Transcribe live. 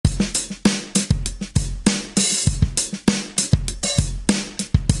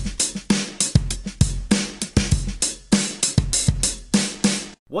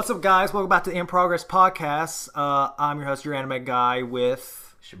What's up, guys? Welcome back to the In Progress Podcast. I'm your host, your anime guy,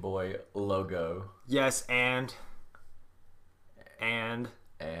 with... It's your boy, Logo. Yes, and...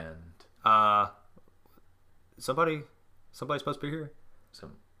 Somebody's supposed to be here?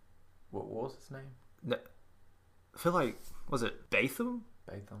 What was his name? No, I feel like... Was it Batham?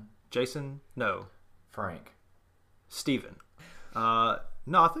 Jason? No. Frank. Steven. No,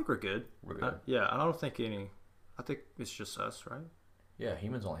 I think we're good. We're good. Yeah, I don't think any... I think it's just us, right? Yeah,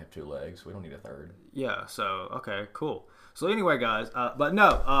 humans only have 2 legs. We don't need a third. Yeah, so, okay, cool. So anyway, guys, but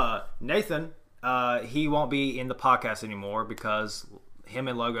no, Nathan, he won't be in the podcast anymore because him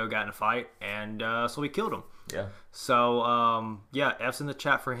and Logo got in a fight, and so we killed him. Yeah. So, yeah, F's in the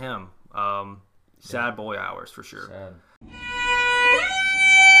chat for him. Sad boy hours, for sure. Sad.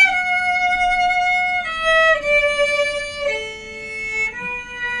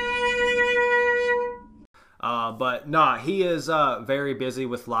 But nah, he is very busy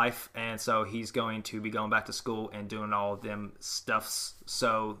with life, and so he's going to be going back to school and doing all of them stuffs.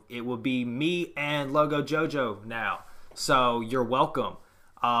 So it will be me and Logo Jojo now. So you're welcome.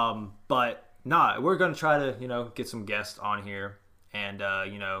 But nah, we're going to try to, get some guests on here and,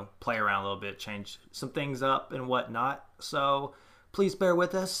 play around a little bit, change some things up and whatnot. So please bear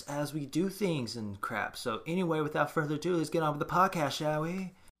with us as we do things and crap. So anyway, without further ado, let's get on with the podcast, shall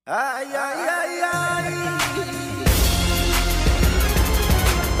we?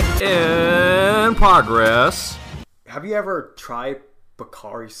 In progress. Have you ever tried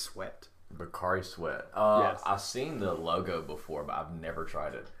Bakari Sweat? Bakari Sweat. Yes. I've seen the logo before, but I've never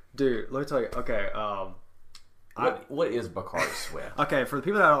tried it. Dude, let me tell you. Okay, What is Bakari Sweat? okay. For the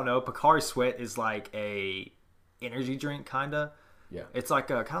people that don't know, Bakari Sweat is like a energy drink, kinda. Yeah. It's like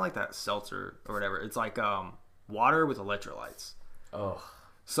kind of like that seltzer or whatever. It's like water with electrolytes. Oh.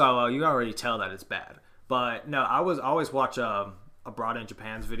 So you already tell that it's bad. But no, I always watch Abroad in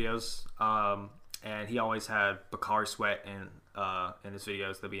Japan's videos, and he always had Bakari Sweat in his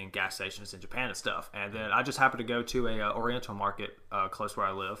videos. They'll be in gas stations in Japan and stuff. And then I just happened to go to a Oriental market close where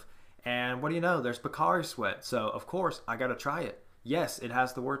I live, and what do you know? There's Bakari Sweat. So of course I got to try it. Yes, it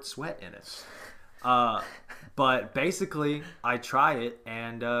has the word sweat in it. But basically I tried it,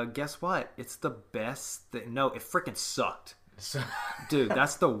 and guess what? It's the best thing. No, it freaking sucked. Dude,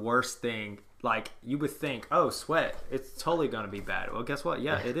 that's the worst thing. Like, you would think, oh, sweat, it's totally going to be bad. Well, guess what?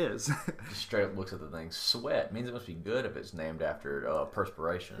 Yeah, it is. Just straight up looks at the thing. Sweat means it must be good if it's named after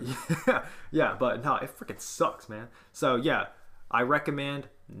perspiration. Yeah, but no, it freaking sucks, man. So, yeah, I recommend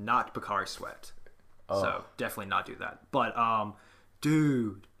not Bakari Sweat. Oh. So, definitely not do that. But,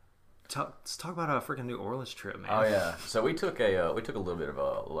 dude, let's talk about a freaking New Orleans trip, man. Oh yeah, so we took a little bit of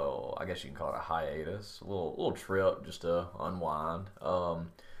a little, I guess you can call it a hiatus, a little trip just to unwind.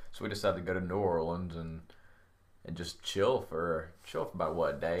 So we decided to go to New Orleans and just chill for about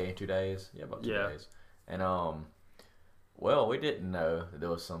what, a day, 2 days? Yeah, about 2 days. And well, we didn't know that there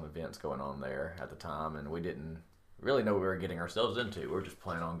was some events going on there at the time, and we didn't really know what we were getting ourselves into. We were just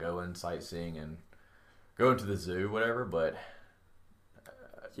planning on going sightseeing and going to the zoo, whatever, but.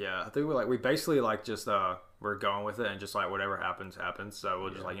 Yeah, I think we basically just we're going with it, and just like whatever happens. So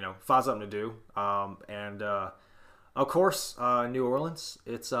we'll just find something to do. And of course, New Orleans,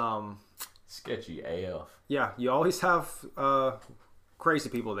 it's sketchy AF. Yeah, you always have crazy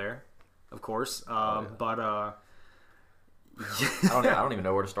people there, of course. But I don't even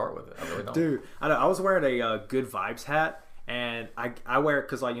know where to start with it. I really don't. Dude, I was wearing a Good Vibes hat, and I wear it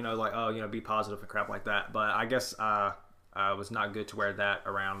because be positive and crap like that. But I guess it was not good to wear that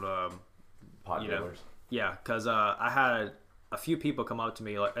around pot dealers. Yeah, because I had a few people come up to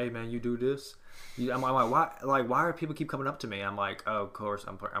me like, "Hey man, you do this?" I'm like, "Why? Like, why are people keep coming up to me?" I'm like, "Oh, of course,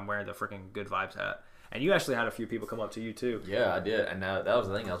 I'm wearing the freaking Good Vibes hat." And you actually had a few people come up to you too. Yeah, I did, and that was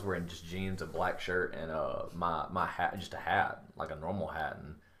the thing. I was wearing just jeans, a black shirt, and my hat, just a hat, like a normal hat,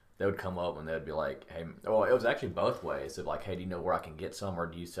 and they would come up and they'd be like, "Hey," well, it was actually both ways. They'd be like, "Hey, do you know where I can get some, or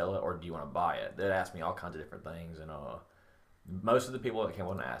do you sell it, or do you want to buy it?" They'd ask me all kinds of different things, and most of the people that came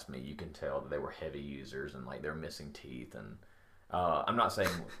on to ask me, you can tell that they were heavy users and like they're missing teeth, and I'm not saying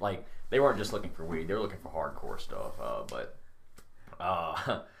like they weren't just looking for weed; they were looking for hardcore stuff.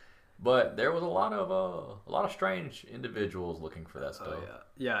 But there was a lot of strange individuals looking for that stuff. Oh,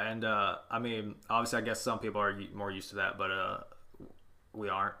 yeah, and I mean, obviously, I guess some people are more used to that, but we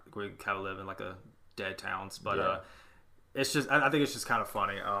aren't. We kind of live in like a dead towns, but it's just I think it's just kind of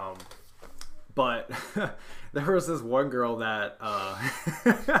funny. But there was this one girl that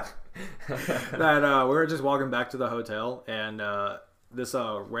that we were just walking back to the hotel, and this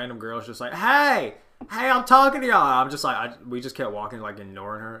random girl's just like, hey, I'm talking to y'all. I'm just like, we just kept walking, like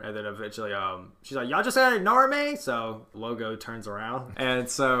ignoring her, and then eventually, she's like, y'all just gotta ignore me. So Logo turns around, and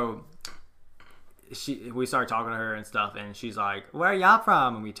so we started talking to her and stuff, and she's like, where are y'all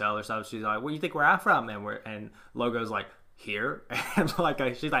from? And we tell her stuff. She's like, where do you think where I'm from? And Logo's like, here, and like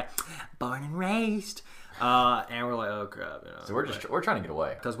she's like, born and raised. And we're like, oh crap, you know. So we're trying to get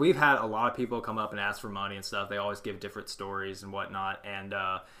away because we've had a lot of people come up and ask for money and stuff. They always give different stories and whatnot. And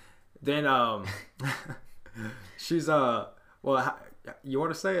then she's well, you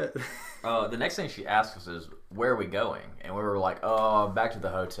want to say it? The next thing she asked us is, where are we going? And we were like, back to the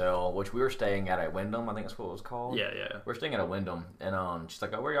hotel, which we were staying at Wyndham. I think that's what it was called. Yeah. We're staying at a Wyndham, and she's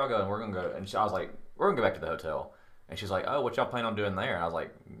like, oh, where y'all going? We're gonna go. And I was like, we're gonna go back to the hotel. And she's like, oh, what y'all plan on doing there? And I was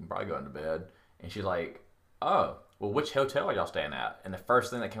like, probably going to bed. And she's like, oh, well, which hotel are y'all staying at? And the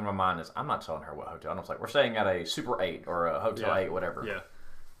first thing that came to my mind is, I'm not telling her what hotel. And I was like, we're staying at a Super 8 or a Hotel 8, whatever. Yeah.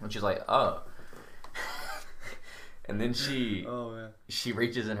 And she's like, oh. And then she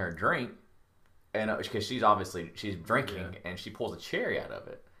reaches in her drink, and because she's drinking, and she pulls a cherry out of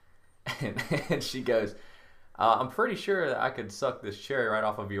it. And she goes, I'm pretty sure that I could suck this cherry right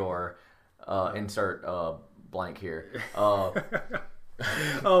off of your insert blank here.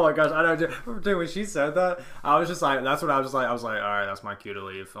 Oh my gosh, I know. Dude, when she said that, I was just like, that's what I was like. I was like, all right, that's my cue to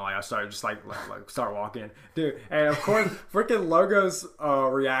leave. And like, I started just like start walking, dude. And of course, freaking Logo's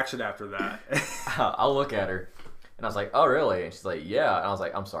reaction after that. I'll look at her, and I was like, oh really? And she's like, yeah. And I was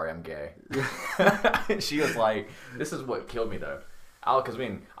like, I'm sorry, I'm gay. And she was like, this is what killed me though. Because I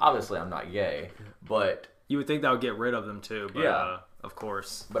mean, obviously I'm not gay, but you would think that would get rid of them too. But, yeah, of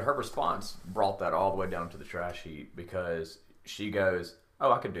course. But her response brought that all the way down to the trash heap because she goes,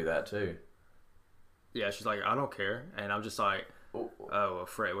 oh, I could do that too. Yeah, she's like, I don't care. And I'm just like, oh,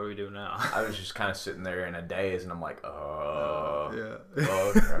 afraid. What do we do now? I was just kind of sitting there in a daze, and I'm like, yeah.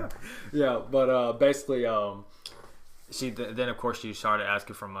 Okay. Yeah, but basically, then of course she started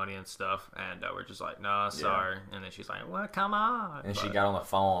asking for money and stuff, and we're just like, nah, sorry. Yeah. And then she's like, well, come on. And she got on the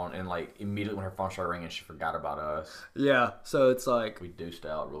phone, and like immediately when her phone started ringing, she forgot about us. Yeah, so it's like we deuced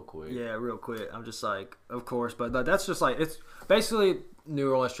out real quick. Yeah, real quick. I'm just like, of course, but that's just like, it's basically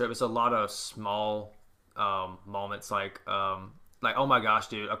New Orleans trip. It's a lot of small moments, like oh my gosh,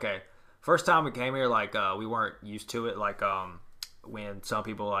 dude. Okay, first time we came here, like we weren't used to it, like when some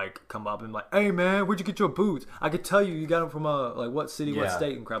people like come up and like, hey man, where'd you get your boots? I could tell you got them from like what city, what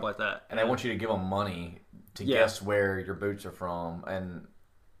state, and crap like that. And I want you to give them money to guess where your boots are from, and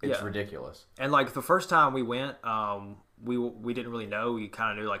it's ridiculous. And like the first time we went, we didn't really know. We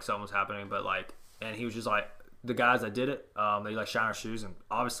kind of knew like something was happening, but like, and he was just like, the guys that did it, they like shine our shoes and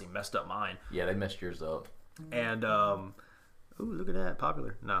obviously messed up mine. Yeah, they messed yours up. And ooh, look at that,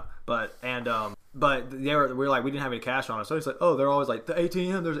 popular. No, but we were like, we didn't have any cash on us, so he's like, oh, they're always like, the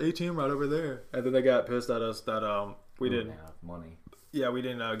ATM, there's an ATM right over there, and then they got pissed at us that we didn't have money. Yeah, we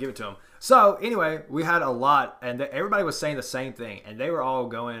didn't give it to them. So anyway, we had a lot, and everybody was saying the same thing, and they were all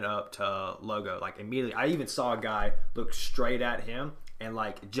going up to Logo like immediately. I even saw a guy look straight at him and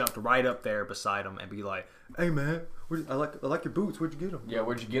like jumped right up there beside him and be like, hey man, I like your boots. Where'd you get them? Yeah,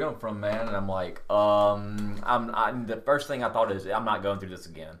 where'd you get them from, man? And I'm like, the first thing I thought is, I'm not going through this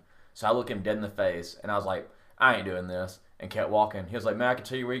again. So I look him dead in the face, and I was like, I ain't doing this, and kept walking. He was like, man, I can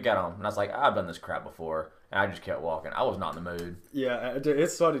tell you where you got them. And I was like, I've done this crap before. And I just kept walking. I was not in the mood. Yeah,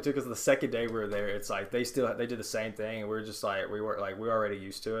 it's funny too, because the second day we were there, it's like they did the same thing, and we were just like, we were already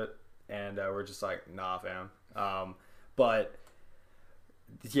used to it, and we're just like, nah, fam. But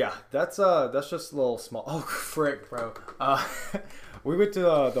yeah, that's just a little small. Oh frick, bro. We went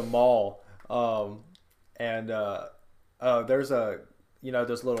to the mall, and there's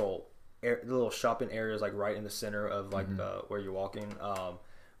those little shopping areas like right in the center of like where you're walking.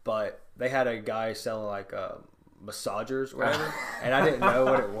 But they had a guy selling like massagers or whatever, and I didn't know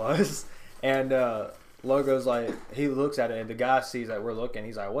what it was. And Logo's like, he looks at it, and the guy sees that we're looking.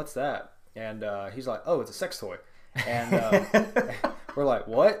 He's like, what's that? And he's like, oh, it's a sex toy. And we're like,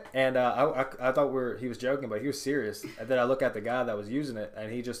 what? And I thought he was joking, but he was serious. And then I look at the guy that was using it,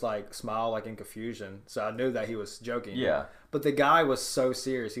 and he just like smiled like in confusion. So I knew that he was joking. Yeah. But the guy was so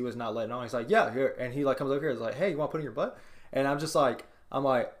serious, he was not letting on. He's like, yeah, here. And he like comes over here, he's like, hey, you want to put it in your butt? And I'm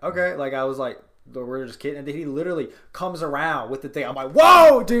like, okay. Like I was like, we're just kidding. And then he literally comes around with the thing. I'm like,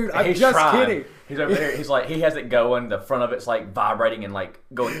 whoa, dude, I'm just kidding. He's over there. He's like, he has it going. The front of it's like vibrating and like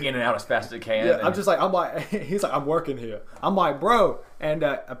going in and out as fast as it can. Yeah, he's like, I'm working here. I'm like, bro. And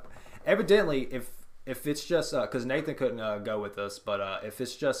evidently, if it's just, because Nathan couldn't go with us, but if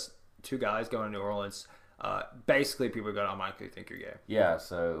it's just two guys going to New Orleans, basically people are going to automatically think you're gay. Yeah,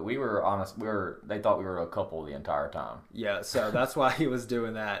 so we were honest. They thought we were a couple the entire time. Yeah, so that's why he was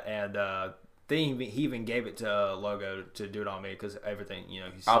doing that, and he even gave it to Logo to do it on me because everything,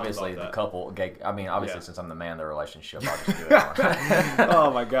 he's obviously the that. couple gay. I mean, obviously Yeah. since I'm the man of the relationship, I'll just do it. On.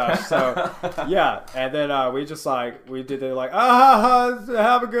 Oh my gosh! So yeah, and then we just we did it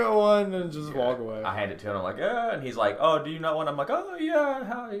have a good one and just walk away. I hand it to him. I'm like, yeah, and he's like, oh, do you not want? I'm like, oh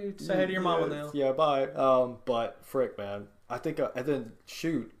yeah, say hey to your mama now. Yeah, bye. But frick, man, I think and then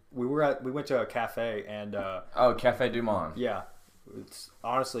shoot, we went to a cafe and Cafe Du Monde. yeah, it's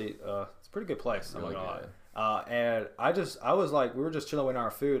honestly it's a pretty good place. Really I'm not good. gonna lie. And I was like, we were just chilling with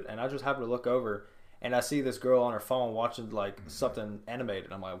our food, and I just happened to look over, and I see this girl on her phone watching something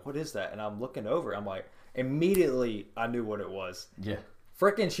animated. I'm like, what is that? And I'm looking over. I'm like, immediately I knew what it was. Yeah.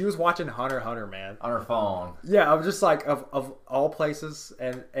 Frickin', she was watching Hunter x Hunter, man. On her phone. Yeah, I'm just like of all places,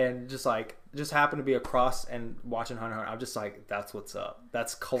 and just happened to be across and watching Hunter x Hunter. I'm just like, that's what's up.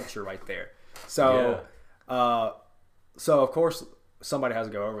 That's culture right there. So, so of course somebody has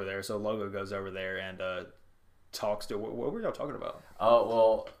to go over there. So Logo goes over there and talks to. What were y'all talking about? Oh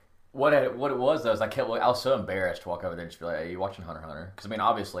well, what it was though is I was so embarrassed to walk over there and just be like, "Hey, you watching Hunter x Hunter?" Because I mean,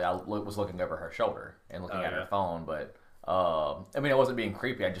 obviously I was looking over her shoulder and looking at her phone, but I mean, I wasn't being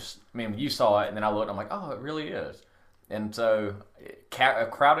creepy. You saw it, and then I looked, and I'm like, "Oh, it really is." And so, a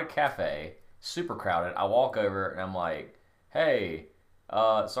crowded cafe, super crowded. I walk over and I'm like, "Hey,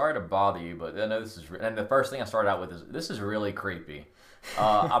 sorry to bother you, but I know this is." And the first thing I started out with is, "This is really creepy.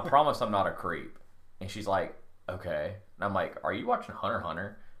 I promise I'm not a creep." And she's like, "Okay." And I'm like, "Are you watching Hunter x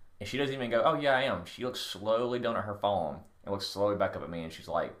Hunter?" And she doesn't even go, "Oh yeah, I am." She looks slowly down at her phone and looks slowly back up at me, and she's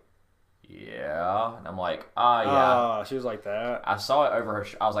like, "Yeah." And I'm like, yeah." She was like that. I saw it over her.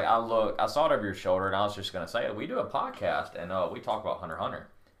 I was like, I saw it over your shoulder, and I was just gonna say, we do a podcast, and we talk about Hunter x Hunter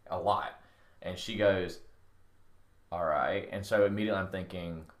a lot. And she goes, "All right." And so immediately I'm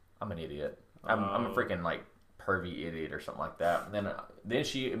thinking, I'm an idiot. I'm a freaking pervy idiot or something like that. And then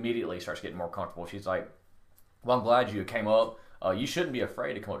she immediately starts getting more comfortable. She's like, "Well, I'm glad you came up. You shouldn't be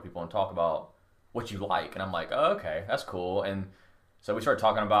afraid to come up to people and talk about what you like." And I'm like, "Oh, okay, that's cool." And so we started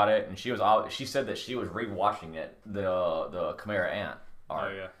talking about it, and she said that she was rewatching it, the Chimera Ant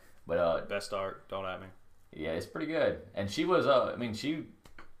art. Oh yeah, but best art. Don't at me. Yeah, it's pretty good. And she was,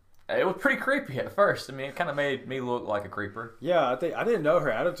 it was pretty creepy at first. I mean, it kind of made me look like a creeper. Yeah, I didn't know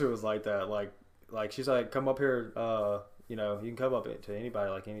her attitude was like that. Like she's like, "Come up here. You can come up to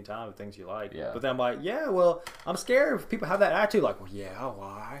anybody anytime with things you like." Yeah. But then I'm like, "Yeah, well, I'm scared if people have that attitude." Like, "Well, yeah,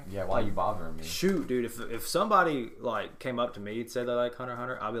 why?" Yeah, why are you bothering me? Shoot, dude, if somebody came up to me and said they like Hunter x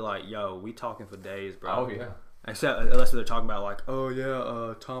Hunter, I'd be like, "Yo, we talking for days, bro." Oh yeah. Except unless they're talking about "Oh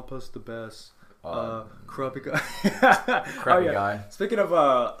yeah, Tompa's the best." Crappy guy. Crappy guy. Speaking of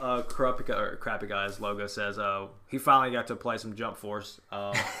crappy guys, Logo says he finally got to play some Jump Force.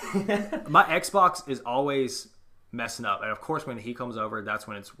 My Xbox is always messing up, and of course when he comes over, that's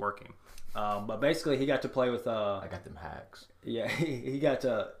when it's working. But basically, he got to play with. I got them hacks. Yeah, he got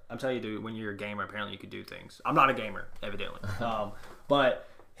to. I'm telling you, dude. When you're a gamer, apparently you could do things. I'm not a gamer, evidently. But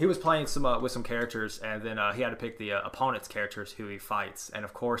he was playing with some characters, and then he had to pick the opponent's characters who he fights, and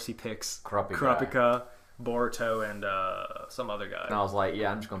of course he picks Kurapika, Boruto, and some other guy. And I was like,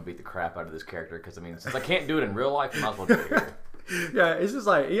 yeah, I'm just gonna beat the crap out of this character because since I can't do it in real life, I might as well do it here. Yeah, it's just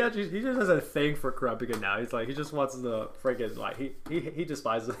he just has a thing for Kurapika now. He's he just wants the freaking he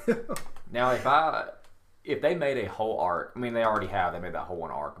despises him. Now if they made a whole arc, I mean they already have. They made that whole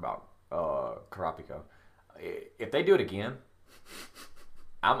one arc about Kurapika. If they do it again,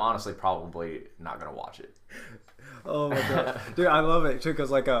 I'm honestly probably not gonna watch it. Oh my god, dude, I love it too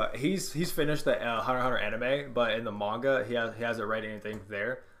because he's finished the Hunter x Hunter anime, but in the manga he hasn't read anything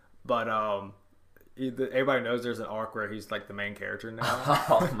there. But everybody knows there's an arc where he's the main character now.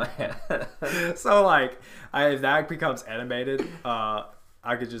 Oh man. So if that becomes animated,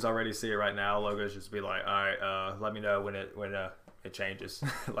 I could just already see it right now. Logo's just be like, "All right, let me know when it changes.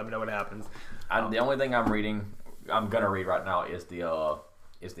 Let me know what happens." The only thing I'm gonna read right now is the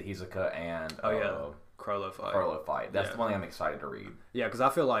Hisoka and Crollo fight. Crollo fight. That's the one thing I'm excited to read. Yeah, because I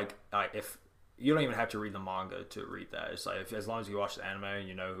feel like if you don't even have to read the manga to read that. It's as long as you watch the anime and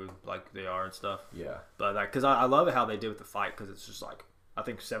you know who they are and stuff. Yeah. But because I love it how they did with the fight because it's just I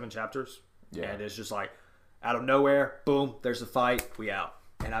think 7 chapters. Yeah. And it's just out of nowhere, boom, there's a fight, we out.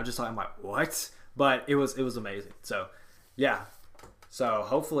 And I'm like, what? But it was amazing. So yeah. So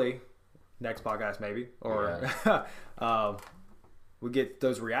hopefully next podcast maybe or we get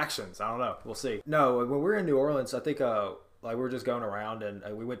those reactions. I don't know. We'll see. No, when we were in New Orleans, I think we were just going around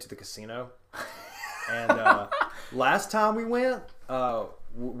and we went to the casino. And last time we went,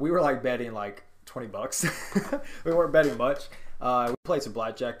 we were betting $20. We weren't betting much. We played some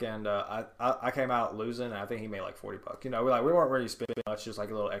blackjack, and I came out losing. And I think he made like $40. You know, we weren't really spending much, just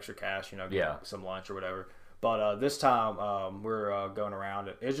like a little extra cash. You know, get some lunch or whatever. But this time we're going around.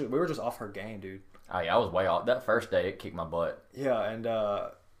 We were just off her game, dude. Oh yeah, I was way off. That first day, it kicked my butt. Yeah, and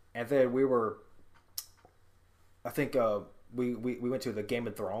then we were. I think we went to the Game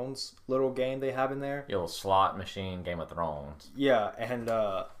of Thrones little game they have in there. Your little slot machine, Game of Thrones. Yeah, and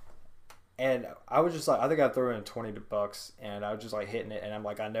I was just like, I think I threw in $20, and I was just like hitting it, and I'm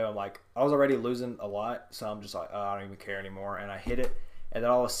like, I was already losing a lot, so I'm just like, oh, I don't even care anymore, and I hit it, and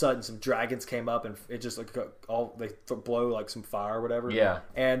then all of a sudden some dragons came up, and it just like they blow like some fire or whatever. Yeah.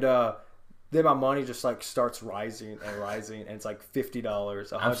 And then my money just like starts rising and rising, and it's like $50.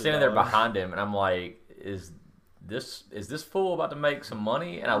 $100. I'm standing there behind him, and I'm like, is this fool about to make some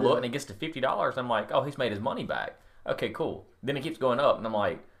money? And I look, and it gets to $50. I'm like, oh, he's made his money back. Okay, cool. Then it keeps going up, and I'm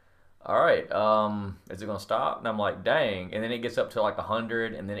like, all right, is it gonna stop? And I'm like, dang. And then it gets up to like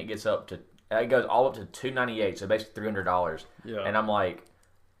 100, and then it goes all up to $298, so basically $300. Yeah. And I'm like,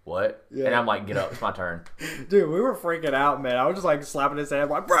 what? Yeah. And I'm like, get up, it's my turn. Dude, we were freaking out, man. I was just like slapping his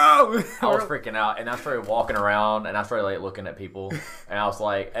hand, like, bro. I was freaking out, and I started walking around, and I started like looking at people, and I was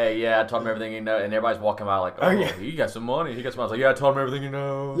like, hey, yeah, I told him everything you know, and everybody's walking by like, oh yeah, you got some money. He got some money. I was like, yeah, I told him everything you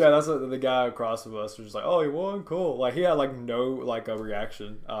know. Yeah, that's what the guy across from us was just like, oh, he won, cool. Like he had like no like a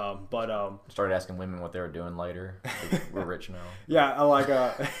reaction. Started asking women what they were doing later. We're rich now. Yeah, I like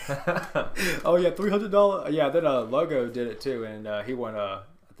oh yeah, $300. Yeah, then Logo did it too, and he won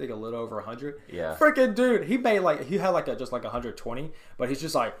I think a little over 100. Yeah. Freaking dude, he had like just like 120, but he's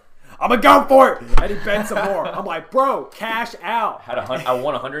just like, I'm gonna go for it, and he bet some more. I'm like, bro, cash out. I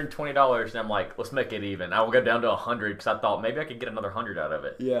won $120, and I'm like, let's make it even. I will go down to 100 because I thought maybe I could get another 100 out of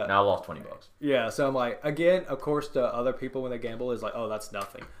it. Yeah. Now I lost $20. Yeah, so I'm like, again, of course, to other people when they gamble is like, oh, that's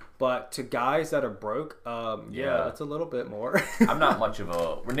nothing. But to guys that are broke, yeah, that's a little bit more. I'm not much of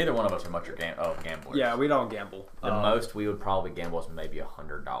neither one of us are much of gamblers. Yeah, we don't gamble. The most we would probably gamble is maybe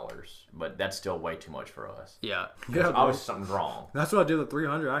 $100, but that's still way too much for us. Yeah. Obviously something's wrong. That's what I did with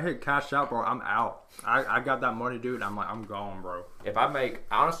 300. I hit cash out, bro. I'm out. I got that money, dude. I'm like, I'm gone, bro. If I make,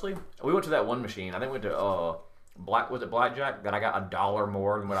 honestly, we went to that one machine. I think we went to, was it blackjack? That I got $1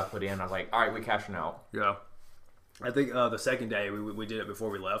 more than what I put in. I was like, all right, we cashing out. Yeah. I think the second day we did it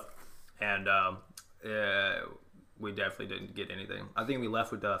before we left, and we definitely didn't get anything. I think we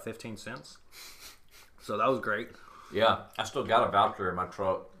left with 15 cents, so that was great. Yeah, I still got a voucher in my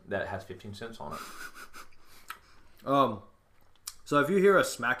truck that has 15 cents on it. So if you hear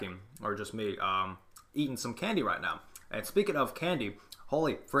us smacking, or just me, eating some candy right now, and speaking of candy,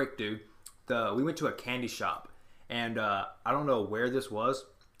 holy frick, dude, we went to a candy shop, and I don't know where this was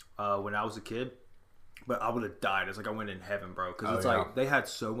when I was a kid, but I would have died. It's like I went in heaven, bro. Because it's like they had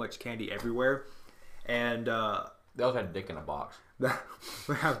so much candy everywhere, and they also had Dick in a Box.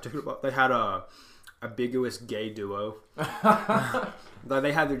 They had a ambiguous gay duo.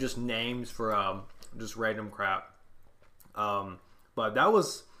 They had their just names for just random crap. But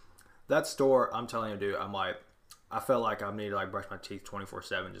that store. I'm telling you, dude. I'm like, I felt like I needed to like brush my teeth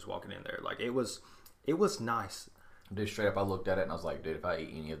 24/7 just walking in there. Like it was nice. Dude, straight up, I looked at it and I was like, dude, if I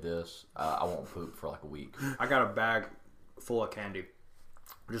eat any of this, I won't poop for like a week. I got a bag full of candy.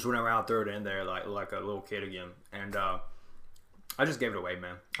 Just went around, threw it in there like a little kid again, and I just gave it away,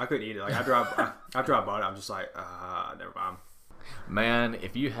 man. I couldn't eat it. Like after I bought it, I'm just like, never mind. Man,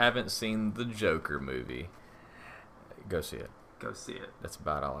 if you haven't seen the Joker movie, go see it. Go see it. That's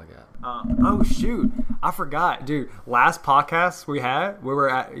about all I got. Oh shoot, I forgot, dude. Last podcast we were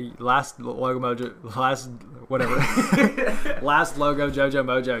at last Logo Jojo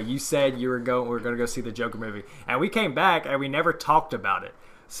Mojo. You said we were gonna go see the Joker movie, and we came back and we never talked about it.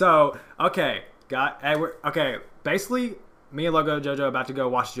 So basically, me and Logo Jojo are about to go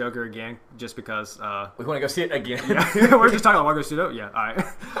watch Joker again, just because we want to go see it again. Yeah, we're just talking about go see it. Yeah,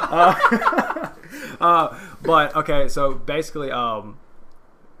 all right. But okay, so basically,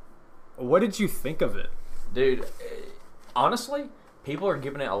 what did you think of it, dude? Honestly, people are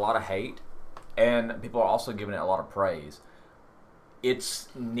giving it a lot of hate, and people are also giving it a lot of praise. It's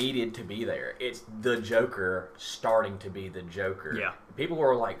needed to be there. It's the Joker starting to be the Joker. Yeah. People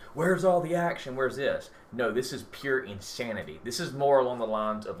were like, where's all the action? Where's this? No, this is pure insanity. This is more along the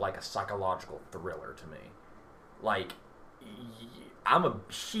lines of like a psychological thriller to me. Like, I'm a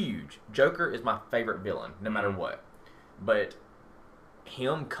huge... Joker is my favorite villain, no matter what. But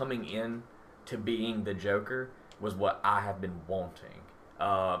him coming in to being the Joker was what I have been wanting.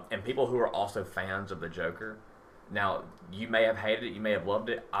 And people who are also fans of the Joker... Now, you may have hated it, you may have loved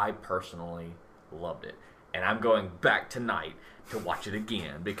it. I personally loved it. And I'm going back tonight to watch it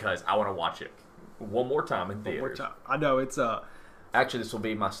again because I want to watch it one more time in One theaters. more time. I know it's Actually, this will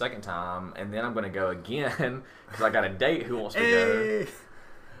be my second time, and then I'm going to go again because I got a date who wants to go. Hey.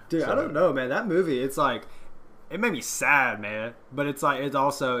 Dude, So- I don't know, man. That movie, it's like, it made me sad, man. But it's like, it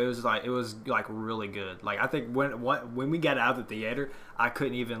was like really good. Like, I think when we got out of the theater, I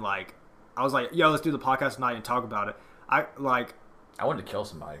couldn't even like, I was like, yo, let's do the podcast tonight and talk about it. I wanted to kill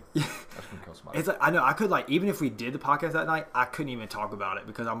somebody. I was going to kill somebody. it's like, I know I could like, even if we did the podcast that night, I couldn't even talk about it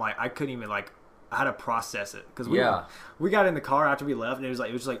because I'm like, I couldn't even like, I had to process it because we got in the car after we left and it was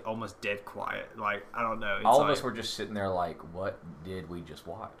just like almost dead quiet. Like, I don't know. It's All like, of us were just sitting there like, what did we just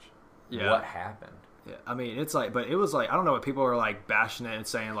watch? Yeah. What happened? Yeah, I mean, it's like, but it was like, I don't know what people are like bashing it and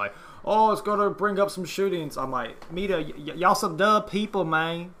saying like, oh, it's gonna bring up some shootings. I'm like, Mita, y'all some dumb people,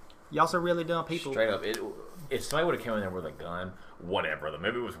 man. Y'all some really dumb people. Straight up, if somebody would have come in there with a gun, whatever, the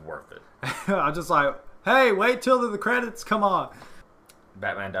movie was worth it. I'm just like, hey, wait till the credits come on.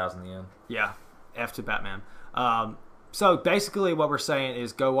 Batman dies in the end. Yeah, F to Batman. So basically, what we're saying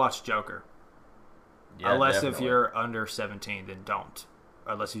is go watch Joker. Yeah, Unless definitely. if you're under 17, then don't.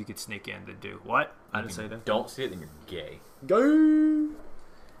 Unless you could sneak in, then do. What? I didn't say that. Don't see it, then you're gay. Go.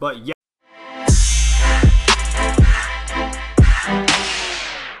 But yeah.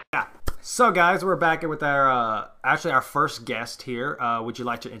 Yeah. So guys, we're back with our actually our first guest here. Would you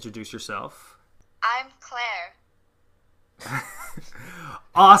like to introduce yourself? I'm Claire.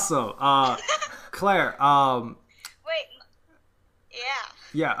 Awesome. Claire, Wait. Yeah.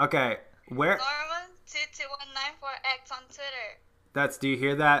 yeah, okay. Where Norman22194X on Twitter. do you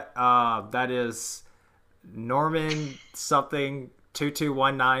hear that? That is Norman something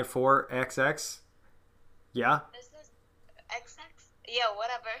 22194XX. Yeah? Is this XX? Yeah,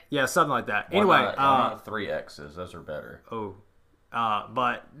 whatever. Yeah, something like that. Why Anyway, not, why not 3 X's? Those are better.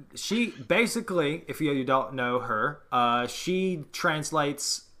 But she basically, if you don't know her, she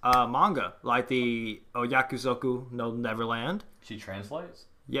translates manga like the Oyakuzoku no Neverland. She translates?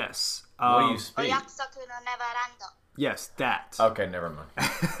 Yes. What do you speak? Oyakusoku no Neverland. Yes, that. Okay, never mind.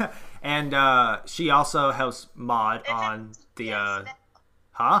 And she also helps mod on the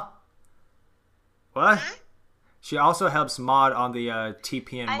huh? What? She also helps mod on the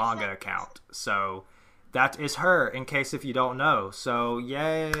TPN manga account. So that is her, in case if you don't know. So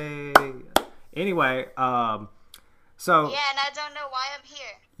yay. Anyway, so Yeah, and I don't know why I'm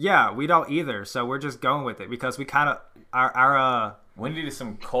here. yeah, we don't either. So we're just going with it because we kind of our We needed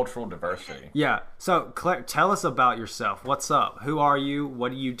some cultural diversity. yeah. So Claire, tell us about yourself. What's up? Who are you?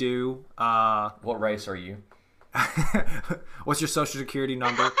 What do you do? What race are you? What's your social security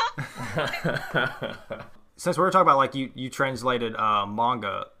number? Since we're talking about like you translated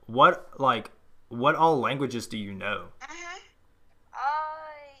manga, what all languages do you know?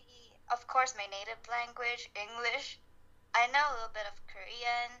 Of course, my native language, English. I know a little bit of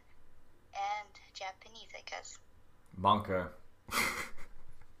Korean and Japanese, I guess. Banco.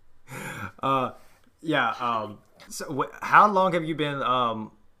 Yeah. So how long have you been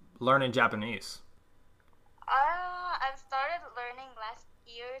learning Japanese? I started learning last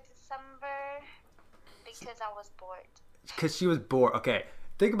year, December, because I was bored. Because she was bored. Okay,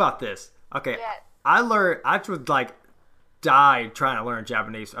 think about this. Okay, Yeah. I just like died trying to learn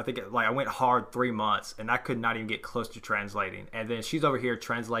Japanese. I think I went hard 3 months and I could not even get close to translating. And then she's over here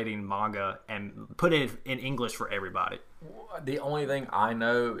translating manga and put it in English for everybody. The only thing I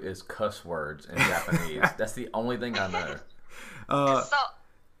know is cuss words in Japanese. That's the only thing I know. So,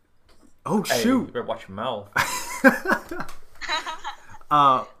 Oh Hey, you shoot! better watch your mouth.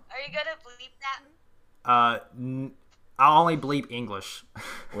 are you gonna bleep that? I'll only bleep English.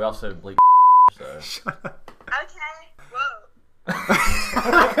 We also bleep so. Okay. Whoa.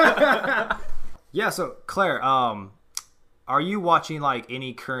 Yeah. So Claire, are you watching like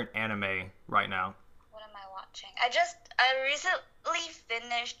any current anime right now? What am I watching? I recently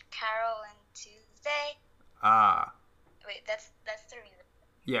finished Carol and Tuesday. Wait, that's the reason.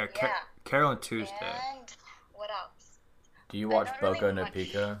 Yeah. Yeah. Carol and Tuesday. And what else? Do you watch don't really Boku no watch-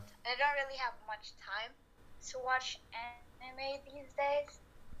 Pico? I don't really have much time to watch anime these days.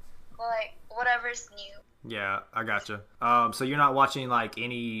 Well, like whatever's new. Yeah, I gotcha. So you're not watching like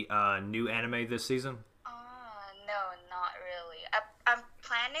any new anime this season? No, not really. I'm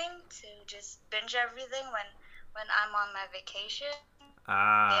planning to just binge everything when I'm on my vacation.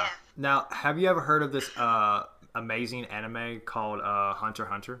 Yeah. Now, have you ever heard of this amazing anime called Hunter x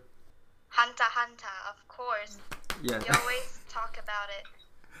Hunter? Hunter x Hunter, of course. Yeah. You always talk about it.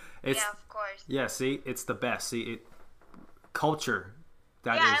 It's Yeah, of course. yeah. See, it's the best. See, culture.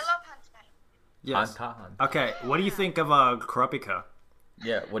 That is. Yeah, I love Hunter x Hunter. Yes. Hunter. Okay. What do you think of Kurapika?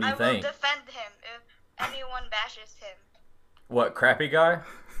 Yeah, what do you I think? will defend him if anyone bashes him. What, crappy guy?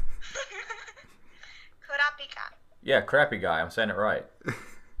 Kurapika. Yeah, crappy guy. I'm saying it right.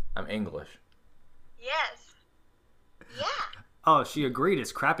 I'm English. Yes. Yeah. Oh, she agreed.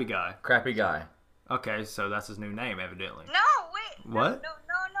 It's Crappy Guy. Crappy guy. Okay, so that's his new name, evidently. No, wait. What? No.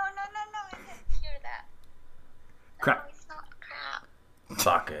 I didn't hear that. No, Crap. it's not crap.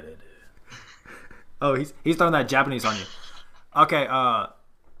 Fuck it. Oh, he's throwing that Japanese on you. Okay,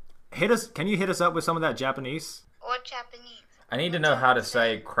 hit us. Can you hit us up with some of that Japanese? What Japanese? I need to know how to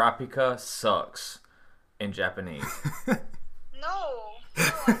say Krapika sucks in Japanese. No.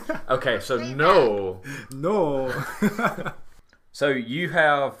 Okay, so Say no. No. So you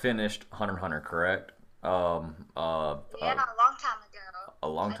have finished Hunter x Hunter, correct? Yeah, a long time ago. A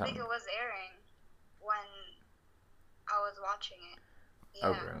long I time think it was airing when I was watching it. Yeah.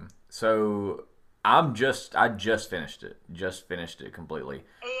 Okay. So I just finished it. Just finished it completely.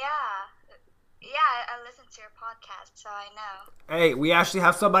 Yeah, I listened to your podcast, so I know. Hey, we actually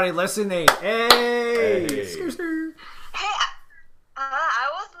have somebody listening. Hey. Hey. Hey, I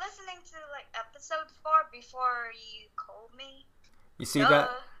was listening to like episode 4 before you called me. You see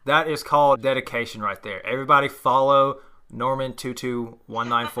that is called dedication right there. Everybody follow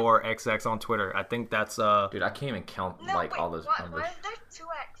Norman22194XX on Twitter. I think that's Dude, I can't even count No, wait, all those why numbers. is there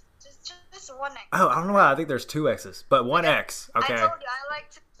 2x? Just 1x. Oh, I don't know why I think there's 2 X's, but 1 X. Okay. I told you I like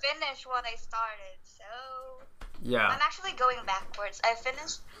to finish what I started, so Yeah. I'm actually going backwards. I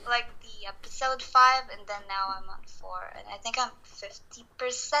finished like the episode 5, and then now I'm on 4, and I think I'm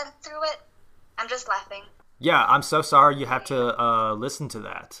 50% through it. I'm just laughing. Yeah, I'm so sorry you have to listen to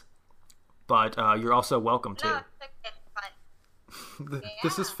that. But you're also welcome to. No, it's fine.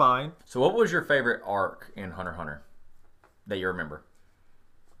 This is fine. So what was your favorite arc in Hunter x Hunter that you remember?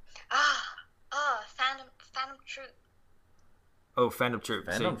 Phantom Truth. Oh, Phantom Troop.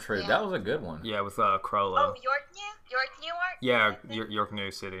 Phantom See? Troop. Yeah. That was a good one. Yeah, with Oh, Crollo. York New York. Yeah, I think. York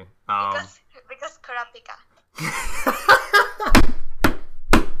New City. Because Kurapika.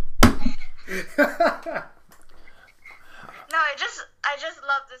 No, I just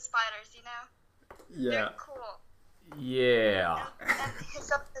love the spiders, you know? Yeah. They're cool. Yeah. And his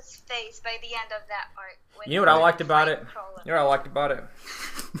up his face by the end of that arc. when You know what I he liked about fight it? Crawler. You know what I liked about it?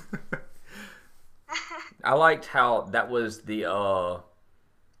 I liked how that was the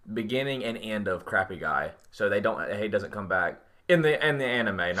beginning and end of Crappy Guy. So he doesn't come back in the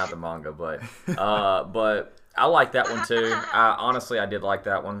anime, not the manga, but I like that one too. Honestly, I did like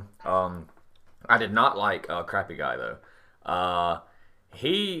that one. I did not like Crappy Guy though.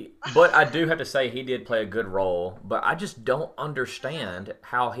 But I do have to say he did play a good role. But I just don't understand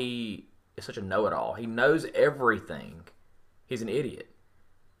how he is such a know-it-all. He knows everything. He's an idiot.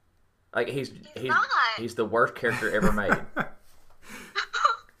 Like he's not. he's the worst character ever made.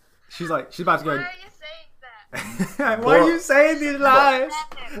 She's about to Why go. are you saying that? Why are you saying these lies?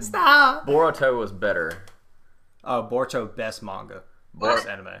 Stop. Boruto was better. Oh, Boruto best manga. Best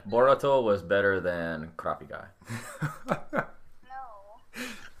anime. Boruto was better than Crappy Guy. No.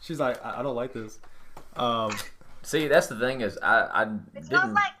 She's like, I don't like this. See, that's the thing is I It's didn't.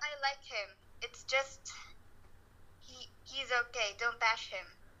 not like I like him. It's just he's okay. Don't bash him.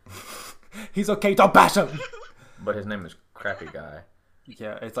 He's okay. Don't bash him. But his name is Crappy Guy.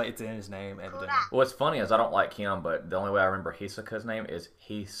 Yeah, it's like it's in his name, evidently. What's funny is I don't like him, but the only way I remember Hisoka's name is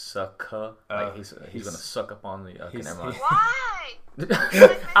Hisoka. Like he's gonna suck up on the. Okay, never mind. Why?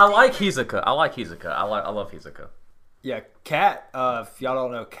 I like Hisoka. I love Hisoka. Yeah, Kat. If y'all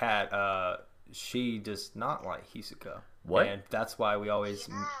don't know Kat, she does not like Hisoka. What? And that's why we always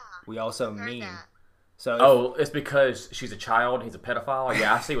Yeah, we also I've heard meme. that. So Oh, it's because she's a child. He's a pedophile.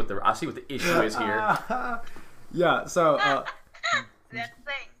 Yeah, I see what the issue is here. yeah. So That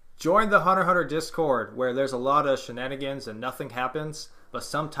thing. join the Hunter x Hunter Discord where there's a lot of shenanigans and nothing happens, but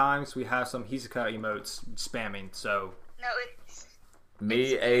sometimes we have some Hisoka emotes spamming. So No, it's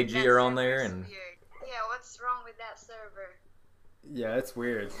Me, that AG are on there, server's and weird. Yeah, what's wrong with that server? yeah, it's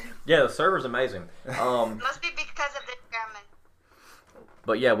weird. yeah, the server's amazing. Must be because of the German.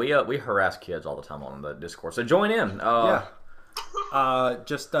 But yeah, we harass kids all the time on the Discord. So join in. Yeah.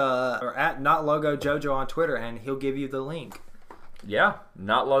 Just or at not logo Jojo on Twitter, and he'll give you the link. Yeah,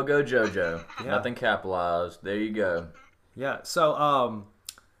 not logo JoJo. Yeah. Nothing capitalized. There you go. Yeah. So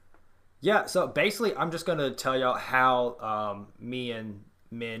So basically, I'm just gonna tell y'all how me and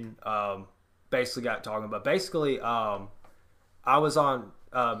Min basically got talking about. Basically, I was on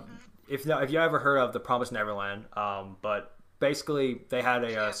if you ever heard of The Promised Neverland, but basically they had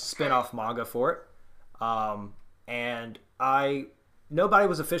a spin-off manga for it, and nobody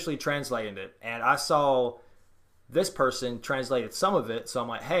was officially translating it, and I saw this person translated some of it, so I'm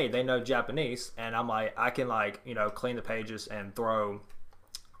like, hey, they know Japanese, and I'm like, I can clean the pages and throw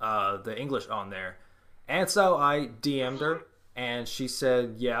the English on there. And so I DM'd her, and she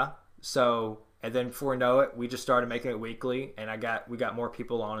said, yeah. So, and then before we know it, we just started making it weekly, and we got more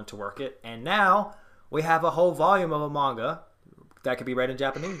people on to work it. And now we have a whole volume of a manga that could be read in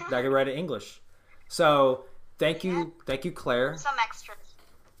Japanese, that could be read in English. So, thank you, Claire. Some extras.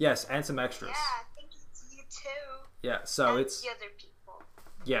 Yes, and some extras. Yeah, thank you to you too. Yeah, so and it's the other people.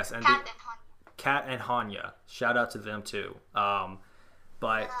 yes, and Kat and Hanya. Kat and Hanya. Shout out to them too.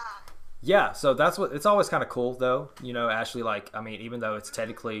 But Yeah. yeah, so that's what it's always kind of cool though. You know, Ashley, like, I mean, even though it's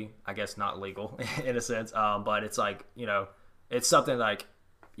technically, I guess, not legal in a sense, but it's like, you know, it's something like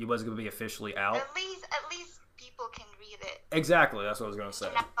it wasn't going to be officially out. At least people can read it. Exactly, that's what I was going to say.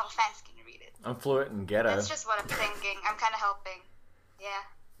 International fans can read it. I'm fluent in ghetto. That's just what I'm thinking. I'm kind of helping. Yeah.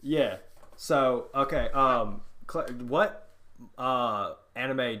 Yeah. So, okay, what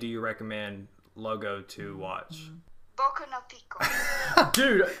anime do you recommend Logo to watch? Boku no Pico.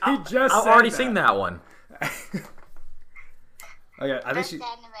 Dude, He just I've said already that. seen that one. Okay, I think Best she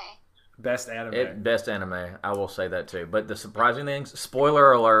anime. best anime. Best anime. I will say that too. But the surprising things,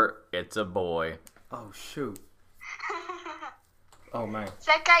 spoiler alert, it's a boy. Oh shoot. Oh man.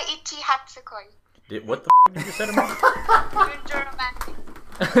 Sekai Ichi Hatsukoi. What the did you say to me? Junjo Romantic.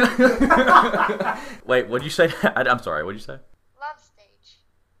 Wait, what'd you say? I'm sorry, what'd you say? Love Stage.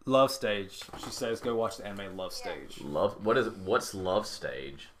 Love Stage. She says go watch the anime Love Stage. What's Love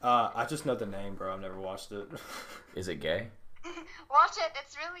Stage? I just know the name, bro. I've never watched it. Is it gay? Watch it.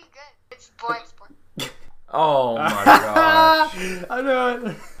 It's really good. It's boys. Oh my gosh. I know it.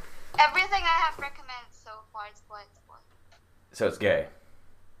 Everything I have recommended so far is boys. So it's gay.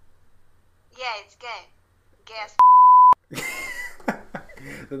 Yeah, it's gay. Gay as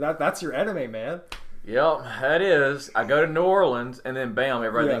That's your anime, man. Yep, that is. I go to New Orleans and then bam,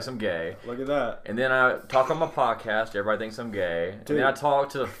 everybody Yeah. thinks I'm gay. Look at that. And then I talk on my podcast, everybody thinks I'm gay. And Dude. then I talk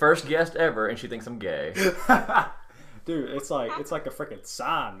to the first guest ever and she thinks I'm gay. Dude, it's like a freaking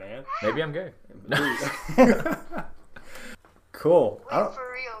sign, man. Maybe I'm gay. Dude. Cool. I Wait, don't,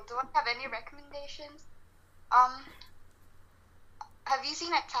 for real. Do I have any recommendations? Have you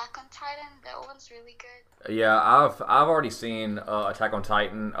seen Attack on Titan? That one's really good. Yeah, I've already seen Attack on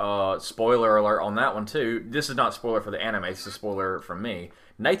Titan. Spoiler alert on that one too. This is not spoiler for the anime. This is a spoiler from me.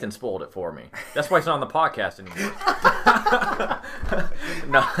 Nathan spoiled it for me. That's why it's not on the podcast anymore.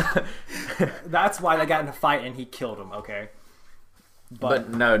 No, that's why they got in a fight and he killed him. Okay. but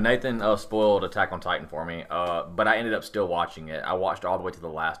no, Nathan spoiled Attack on Titan for me. But I ended up still watching it. I watched all the way to the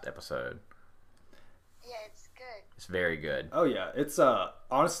last episode. Yeah, it's good. It's very good. Oh yeah, it's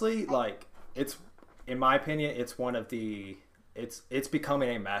honestly, like, it's, in my opinion, it's one of the, it's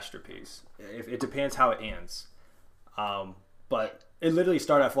becoming a masterpiece. It depends how it ends. But it literally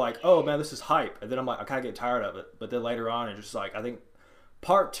started off like, oh man, this is hype, and then I'm like, I kind of get tired of it. But then later on, it's just like, I think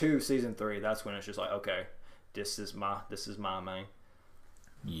part 2, season 3, that's when it's just like, okay, this is my man.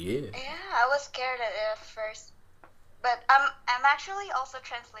 Yeah. Yeah, I was scared at first, but I'm actually also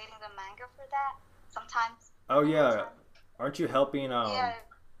translating the manga for that sometimes. Oh yeah, aren't you helping? Yeah.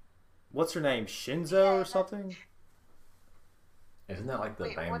 What's her name? Shinzo Yeah, or something? Isn't that like the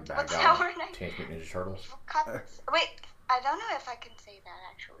Wait, bad what's guy our in name? Teenage Mutant Ninja Turtles? Wait, I don't know if I can say that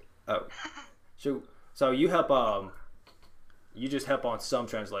actually. Oh, shoot. So you help. You just help on some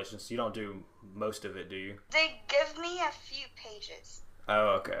translations. You don't do most of it, do you? They give me a few pages. Oh,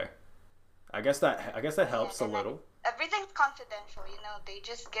 okay. I guess that helps a then little. Everything's confidential, you know. They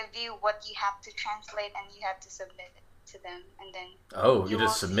just give you what you have to translate, and you have to submit it to them, and then Oh, you will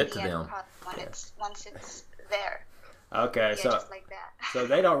just submit see to the end them. product once it's there. Okay, Yeah, so just like that. so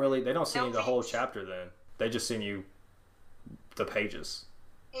they don't send No you the whole thanks. chapter then. They just send you the pages.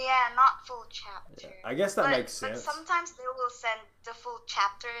 Yeah, not full chapter. Yeah, I guess that But- makes But sense. sometimes they will send the full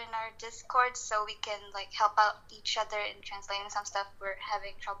chapter in our Discord, so we can like help out each other in translating some stuff we're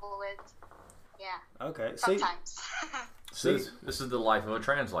having trouble with. Yeah, Okay. See, sometimes. This is the life of a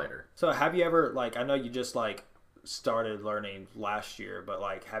translator. so have you ever, like, I know you just like started learning last year, but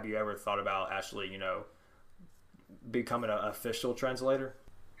like, have you ever thought about actually, you know, becoming an official translator?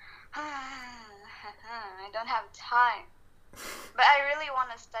 I don't have time, but I really want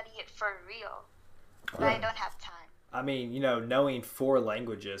to study it for real. But I don't have time. I mean, you know, knowing 4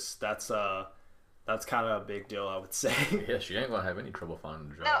 languages, that's kind of a big deal, I would say. Yes, you ain't gonna have any trouble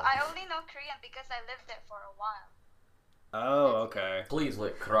finding a job. No, I only know Korean because I lived there for a while. Oh, okay. Please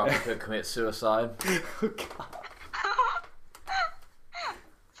let Karapika commit suicide.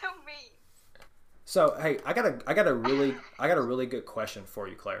 So mean. So, hey, I got a really good question for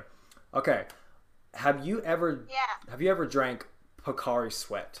you, Claire. Okay, have you ever drank Pocari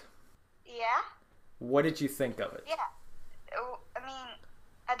Sweat? Yeah. What did you think of it? Yeah. Oh, I mean,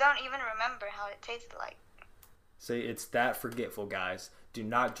 I don't even remember how it tasted like. See, it's that forgetful, guys. Do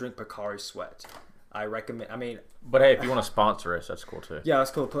not drink Pocari Sweat. I recommend. I mean, But hey, if you want to sponsor us, that's cool too. yeah,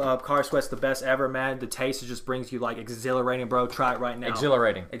 that's cool. Pocari Sweat's the best ever, man. The taste just brings you like exhilarating, bro. Try it right now.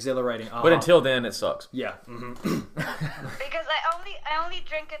 Exhilarating. Exhilarating. But until then, it sucks. yeah. Because I only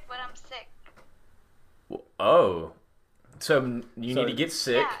drink it when I'm sick. Oh. So you So- need to get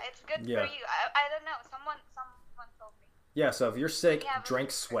sick. Yeah, it's good Yeah. for you. I don't know. Someone told me. Yeah. So if you're sick, Yeah, but-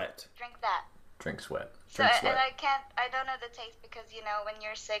 drink Sweat. Drink that. Drink sweat. So Drink Sweat. and I don't know the taste because when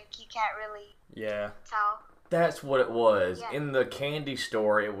you're sick you can't really Yeah. tell. That's what it was. Yeah. In the candy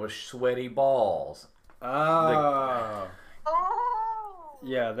store, it was sweaty balls. Oh. Oh.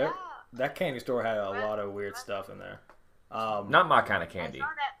 Yeah. That candy store had a lot of weird stuff in there. Not my kind of candy.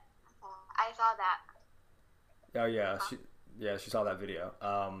 I saw that. Oh yeah. She saw that video.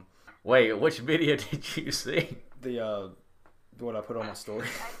 Wait, which video did you see? The what I put on my story.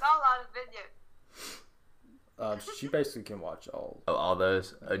 I saw a lot of videos. She basically can watch all. Oh, all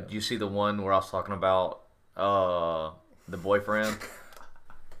those. Did you see the one where I was talking about the boyfriend?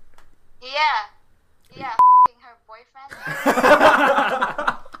 Yeah, her boyfriend.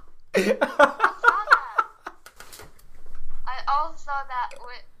 I saw that. I also saw that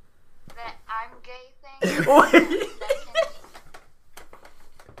with the I'm gay thing.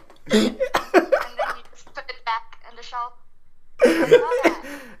 And then you just put it back in the shop. I saw that.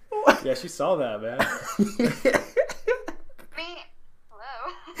 Yeah, she saw that, man. Me?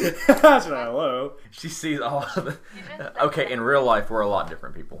 Hello. That's right. Hello. She sees all of the... You just said Okay, that. in real life, we're a lot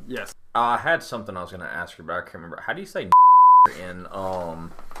different people. Yes. I had something I was going to ask her, but I can't remember. How do you say in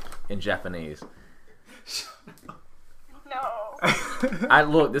Japanese? No.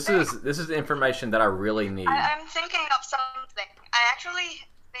 Look, this is information that I really need. I'm thinking of something. I'm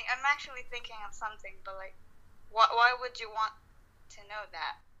actually thinking of something, but like, why would you want to know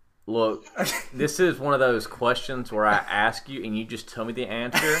that? Look, this is one of those questions where I ask you and you just tell me the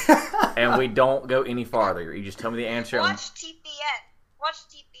answer, and we don't go any farther. You just tell me the answer. Watch TPN. Watch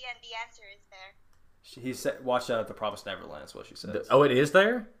TPN. The answer is there. He said, "Watch out at the Promised Neverland." Is what she says. Oh, it is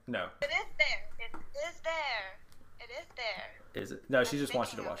there? No. It is there. It is there. It is there. Is it? No, she just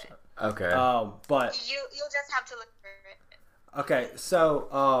wants you to watch that. Okay. But You'll just have to look for it. okay. So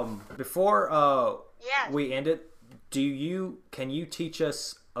before Yeah. we end it, can you teach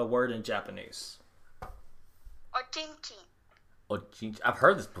us a word in Japanese? Or Tintin. Oh, geez, I've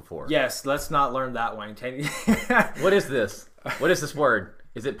heard this before. Yes. Let's not learn that one. Can you? What is this? What is this word?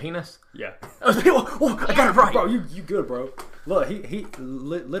 Is it penis? Yeah. Oh, I got it right. Bro, you good, bro. Look, he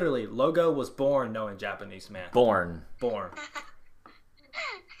literally Logo was born knowing Japanese, man. Born. Born.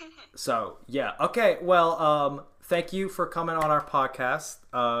 So yeah. Okay. Well, thank you for coming on our podcast,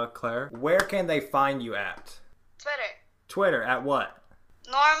 Claire. Where can they find you at? Twitter. Twitter at what?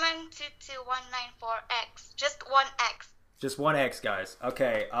 Norman22194X. Just one X. Just one X, guys.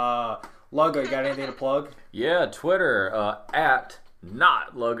 Okay. Logo, you got anything to plug? Yeah, Twitter at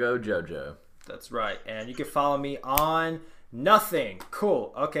not logo Jojo. That's right. And you can follow me on nothing.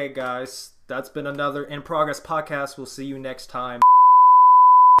 Cool. Okay, guys. That's been another In Progress podcast. We'll see you next time.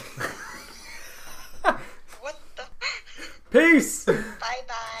 What the? Peace. Bye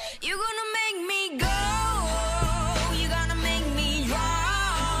bye. You're gonna